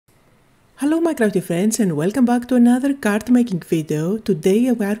Hello my crafty friends and welcome back to another card making video.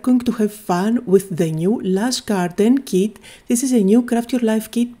 Today we are going to have fun with the new Lush garden kit. This is a new Craft Your Life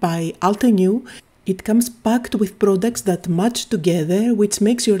kit by Altenew. It comes packed with products that match together, which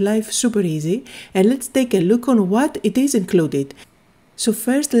makes your life super easy. And let's take a look on what it is included. So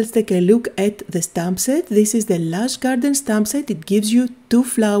first let's take a look at the stamp set. This is the Lush garden stamp set. It gives you 2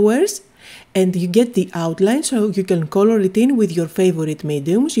 flowers. And you get the outline, so you can color it in with your favorite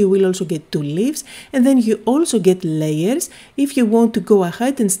mediums. You will also get 2 leaves, and then you also get layers if you want to go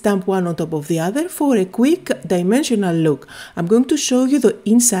ahead and stamp one on top of the other for a quick dimensional look. I'm going to show you the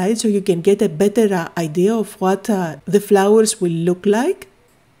inside so you can get a better idea of what the flowers will look like.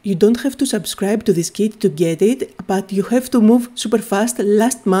 You don't have to subscribe to this kit to get it, but you have to move super fast.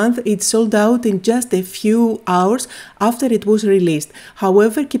 Last month it sold out in just a few hours after it was released.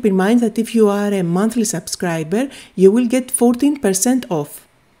 However, keep in mind that if you are a monthly subscriber, you will get 14% off.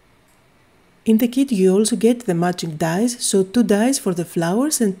 In the kit you also get the matching dies, so 2 dies for the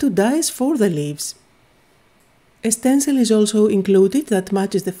flowers and 2 dies for the leaves. A stencil is also included that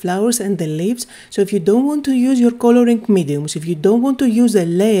matches the flowers and the leaves, so if you don't want to use your coloring mediums, if you don't want to use the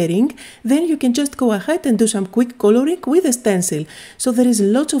layering, then you can just go ahead and do some quick coloring with a stencil. So there is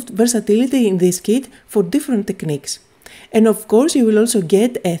lots of versatility in this kit for different techniques. And of course you will also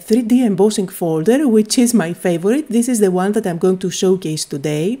get a 3D embossing folder, which is my favorite. This is the one that I'm going to showcase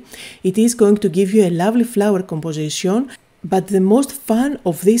today. It is going to give you a lovely flower composition. But the most fun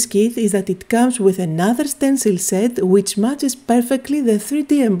of this kit is that it comes with another stencil set which matches perfectly the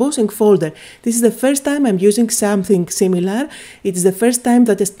 3D embossing folder. This is the first time I'm using something similar. It's the first time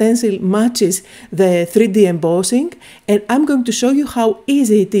that a stencil matches the 3D embossing, and I'm going to show you how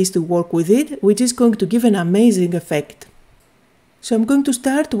easy it is to work with it, which is going to give an amazing effect. So I'm going to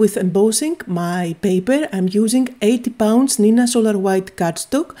start with embossing my paper. I'm using 80 pounds Neenah Solar White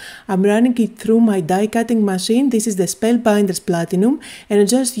cardstock. I'm running it through my die cutting machine. This is the Spellbinders Platinum, and I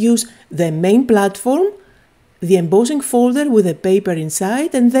just use the main platform, the embossing folder with the paper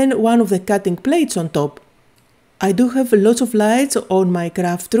inside, and then one of the cutting plates on top. I do have lots of lights on my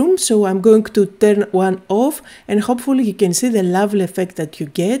craft room, so I'm going to turn one off and hopefully you can see the lovely effect that you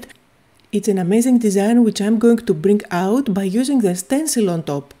get. It's an amazing design which I'm going to bring out by using the stencil on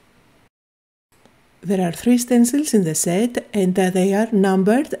top. There are 3 stencils in the set and they are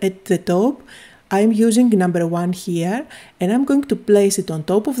numbered at the top. I'm using number 1 here, and I'm going to place it on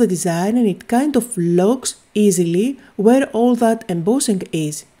top of the design, and it kind of locks easily where all that embossing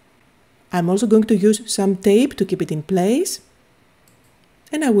is. I'm also going to use some tape to keep it in place.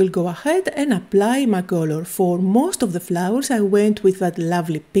 And I will go ahead and apply my color. For most of the flowers I went with that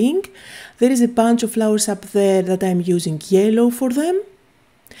lovely pink. There is a bunch of flowers up there that I'm using yellow for them.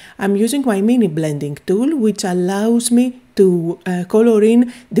 I'm using my mini blending tool, which allows me to color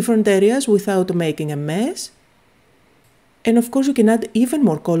in different areas without making a mess. And of course you can add even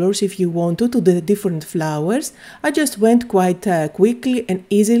more colors if you want to the different flowers. I just went quite quickly and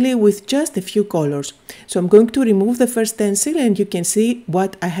easily with just a few colors. So I'm going to remove the first stencil and you can see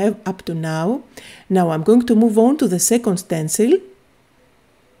what I have up to now. Now I'm going to move on to the second stencil.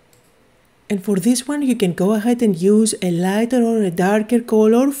 And for this one you can go ahead and use a lighter or a darker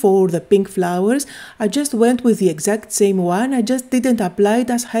color for the pink flowers. I just went with the exact same one, I just didn't apply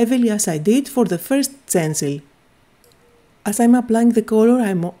it as heavily as I did for the first stencil. As I'm applying the color,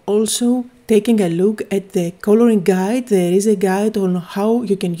 I'm also taking a look at the coloring guide. There is a guide on how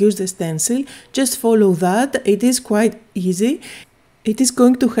you can use the stencil. Just follow that, it is quite easy. It is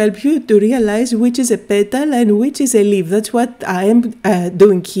going to help you to realize which is a petal and which is a leaf. That's what I am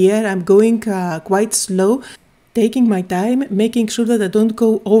doing here. I'm going quite slow, taking my time, making sure that I don't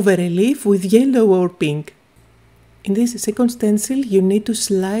go over a leaf with yellow or pink. In this second stencil, you need to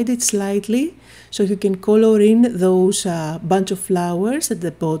slide it slightly so you can color in those bunch of flowers at the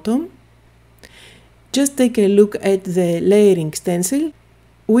bottom. Just take a look at the layering stencil,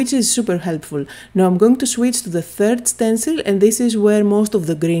 which is super helpful. Now I'm going to switch to the third stencil, and this is where most of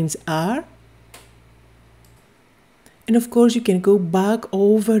the greens are. And of course you can go back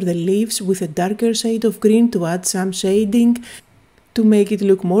over the leaves with a darker shade of green to add some shading, to make it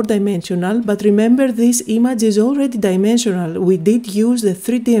look more dimensional, but remember this image is already dimensional. We did use the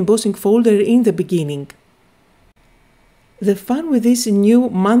 3D embossing folder in the beginning. The fun with this new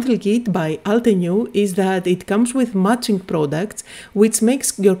monthly kit by Altenew is that it comes with matching products, which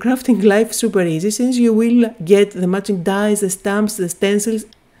makes your crafting life super easy since you will get the matching dies, the stamps, the stencils.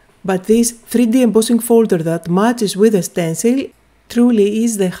 But this 3D embossing folder that matches with the stencil truly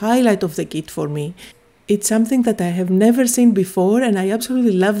is the highlight of the kit for me. It's something that I have never seen before and I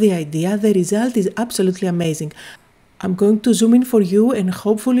absolutely love the idea. The result is absolutely amazing. I'm going to zoom in for you and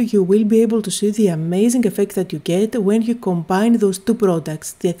hopefully you will be able to see the amazing effect that you get when you combine those two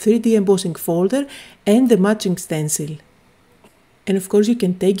products, the 3D embossing folder and the matching stencil. And of course you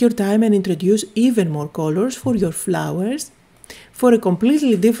can take your time and introduce even more colors for your flowers for a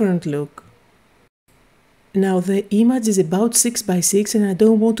completely different look. Now the image is about 6 by 6 and I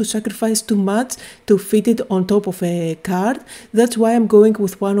don't want to sacrifice too much to fit it on top of a card. That's why I'm going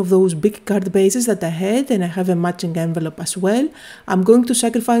with one of those big card bases that I had, and I have a matching envelope as well. I'm going to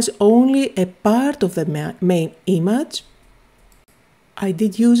sacrifice only a part of the main image. I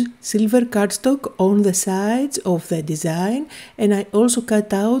did use silver cardstock on the sides of the design, and I also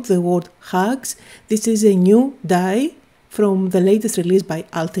cut out the word hugs. This is a new die from the latest release by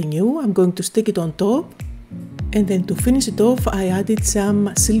Altenew. I'm going to stick it on top. And then to finish it off, I added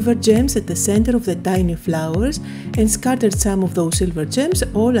some silver gems at the center of the tiny flowers and scattered some of those silver gems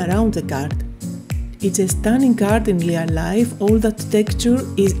all around the card. It's a stunning card in real life, all that texture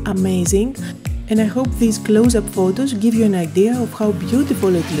is amazing, and I hope these close-up photos give you an idea of how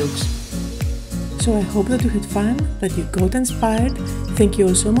beautiful it looks. So I hope that you had fun, that you got inspired. Thank you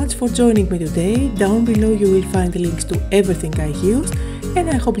all so much for joining me today. Down below you will find links to everything I used, and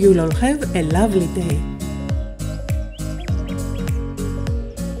I hope you will all have a lovely day.